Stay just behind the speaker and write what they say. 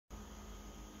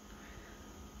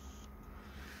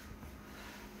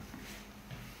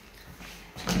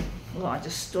Well, I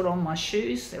just stood on my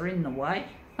shoes. They're in the way.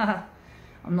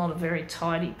 I'm not a very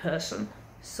tidy person.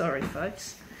 Sorry,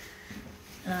 folks.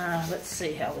 Let's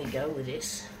see how we go with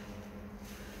this.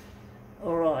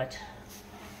 All right.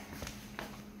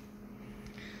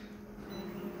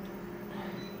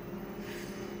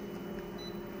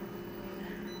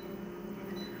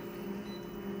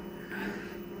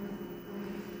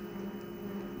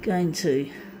 Going to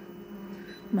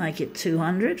make it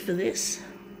 200 for this.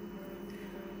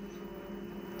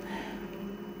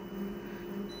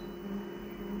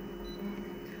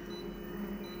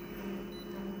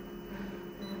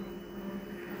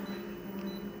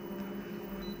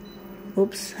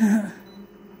 Oops.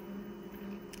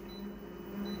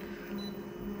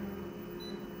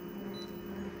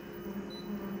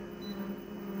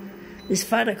 This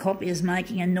photocopier is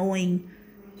making annoying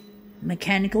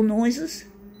mechanical noises.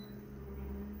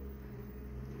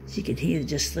 As you could hear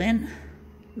just then.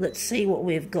 Let's see what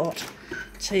we've got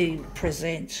to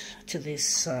present to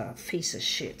this piece of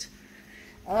shit.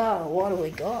 Oh, what do we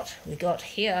got? We got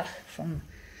here from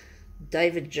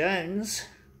David Jones,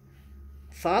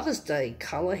 Father's Day,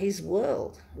 colour his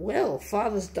world. Well,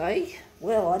 Father's Day,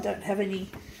 well, I don't have any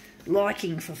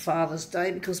liking for Father's Day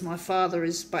because my father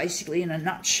is basically, in a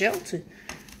nutshell,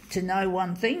 to know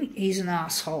one thing, he's an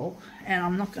asshole, and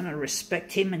I'm not going to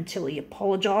respect him until he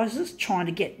apologises, trying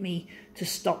to get me to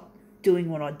stop doing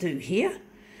what I do here,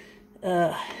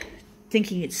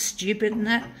 thinking it's stupid and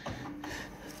that,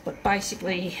 but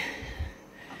basically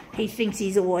he thinks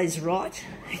he's always right,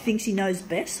 he thinks he knows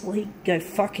best. Well, he can go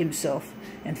fuck himself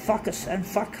and fuck us and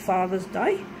fuck Father's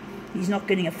Day. He's not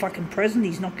getting a fucking present,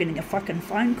 he's not getting a fucking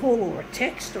phone call or a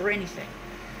text or anything.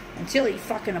 Until he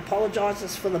fucking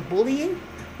apologises for the bullying,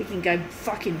 he can go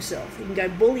fuck himself. He can go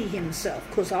bully himself,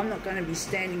 because I'm not going to be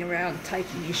standing around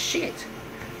taking his shit.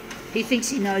 He thinks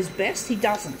he knows best. He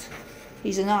doesn't.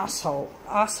 He's an asshole.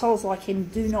 Assholes like him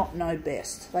do not know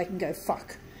best. They can go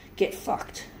fuck. Get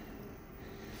fucked.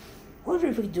 I wonder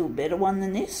if we could do a better one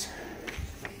than this.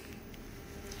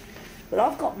 But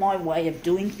I've got my way of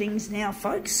doing things now,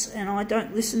 folks, and I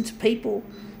don't listen to people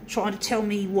trying to tell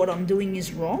me what I'm doing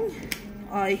is wrong.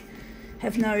 I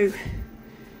have no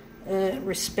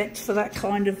respect for that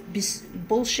kind of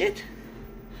bullshit.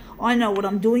 I know what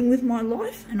I'm doing with my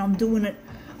life, and I'm doing it.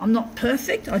 I'm not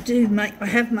perfect. I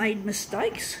have made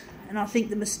mistakes, and I think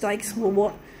the mistakes were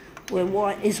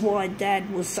why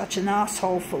Dad was such an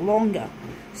asshole for longer.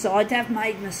 So I have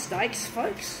made mistakes,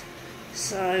 folks.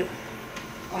 So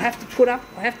I have to put up.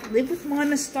 I have to live with my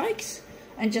mistakes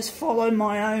and just follow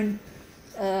my own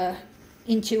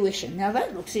intuition. Now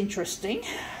that looks interesting.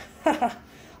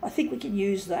 I think we can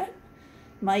use that,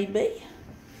 maybe.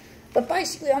 But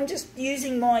basically, I'm just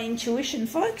using my intuition,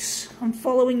 folks. I'm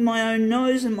following my own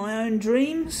nose and my own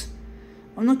dreams.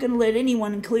 I'm not going to let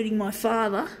anyone, including my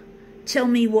father, tell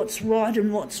me what's right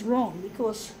and what's wrong,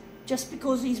 because just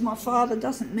because he's my father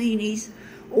doesn't mean he's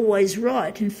always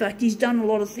right. In fact, he's done a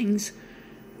lot of things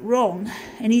wrong,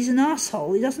 and he's an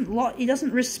asshole. He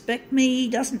doesn't respect me. He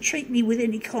doesn't treat me with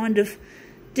any kind of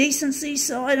decency,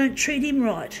 so I don't treat him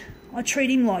right. I treat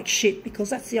him like shit, because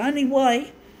that's the only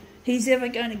way he's ever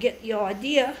going to get the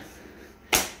idea,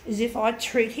 is if I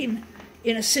treat him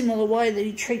in a similar way that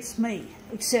he treats me.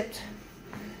 Except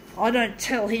I don't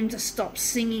tell him to stop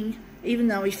singing, even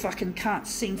though he fucking can't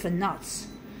sing for nuts.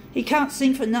 He can't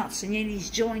sing for nuts, and yet he's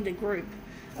joined a group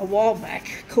a while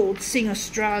back called Sing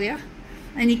Australia,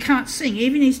 and he can't sing.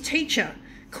 Even his teacher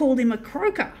called him a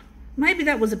croaker. Maybe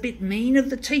that was a bit mean of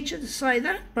the teacher to say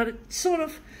that, but it sort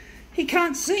of, he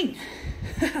can't sing.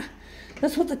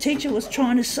 That's what the teacher was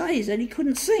trying to say, is that he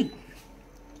couldn't sing.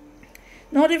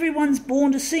 Not everyone's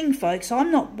born to sing, folks.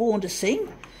 I'm not born to sing.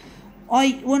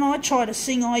 When I try to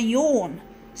sing, I yawn,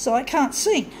 so I can't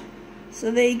sing.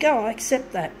 So there you go, I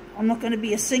accept that. I'm not going to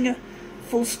be a singer,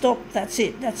 full stop, that's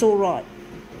it, that's all right.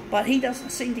 But he doesn't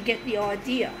seem to get the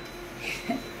idea.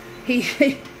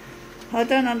 I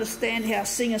don't understand how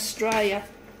Sing Australia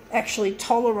actually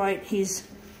tolerate his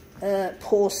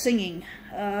poor singing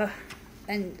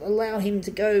and allow him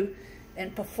to go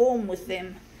and perform with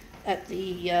them at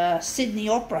the Sydney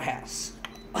Opera House.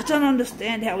 I don't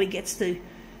understand how he gets to...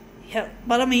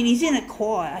 But I mean, he's in a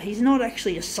choir. He's not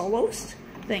actually a soloist,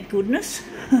 thank goodness.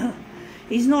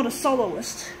 He's not a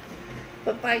soloist.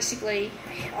 But basically,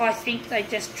 I think they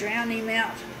just drown him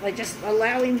out. They just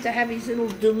allow him to have his little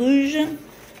delusion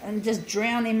and just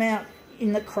drown him out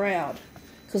in the crowd.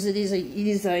 Because it is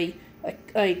a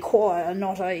choir,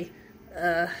 not a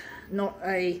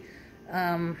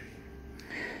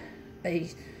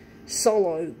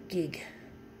solo gig.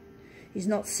 He's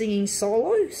not singing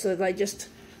solo, so they just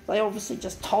They obviously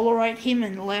just tolerate him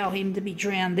and allow him to be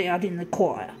drowned out in the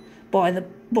choir by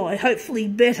hopefully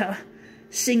better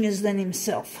singers than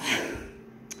himself.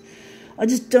 I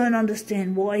just don't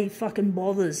understand why he fucking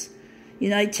bothers. You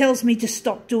know, he tells me to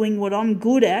stop doing what I'm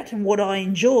good at and what I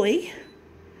enjoy,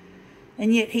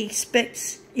 and yet he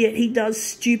does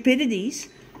stupidities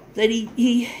that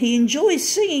he enjoys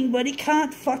singing, but he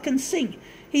can't fucking sing.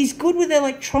 He's good with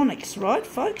electronics, right,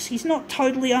 folks? He's not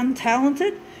totally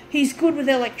untalented. He's good with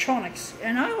electronics,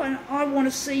 you know, and I want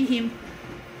to see him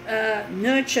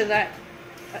nurture that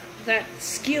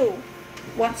skill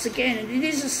once again. And it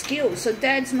is a skill, so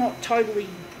Dad's not totally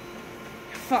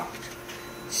fucked.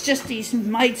 It's just he's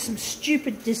made some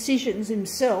stupid decisions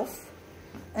himself,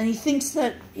 and he thinks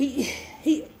that he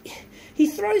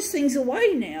throws things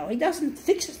away now. He doesn't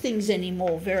fix things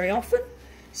anymore very often.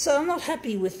 So I'm not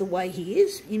happy with the way he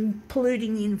is in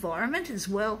polluting the environment, as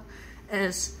well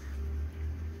as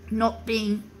not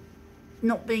being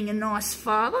a nice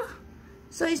father.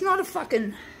 So he's not a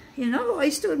fucking, you know, I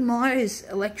used to admire his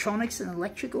electronics and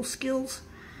electrical skills.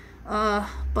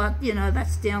 But, you know,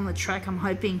 that's down the track. I'm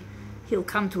hoping he'll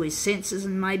come to his senses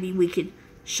and maybe we could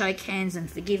shake hands and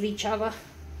forgive each other.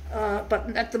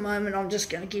 But at the moment, I'm just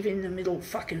going to give him the middle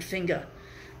fucking finger.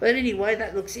 But anyway,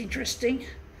 that looks interesting.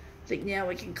 I think now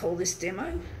we can call this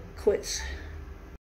demo quits.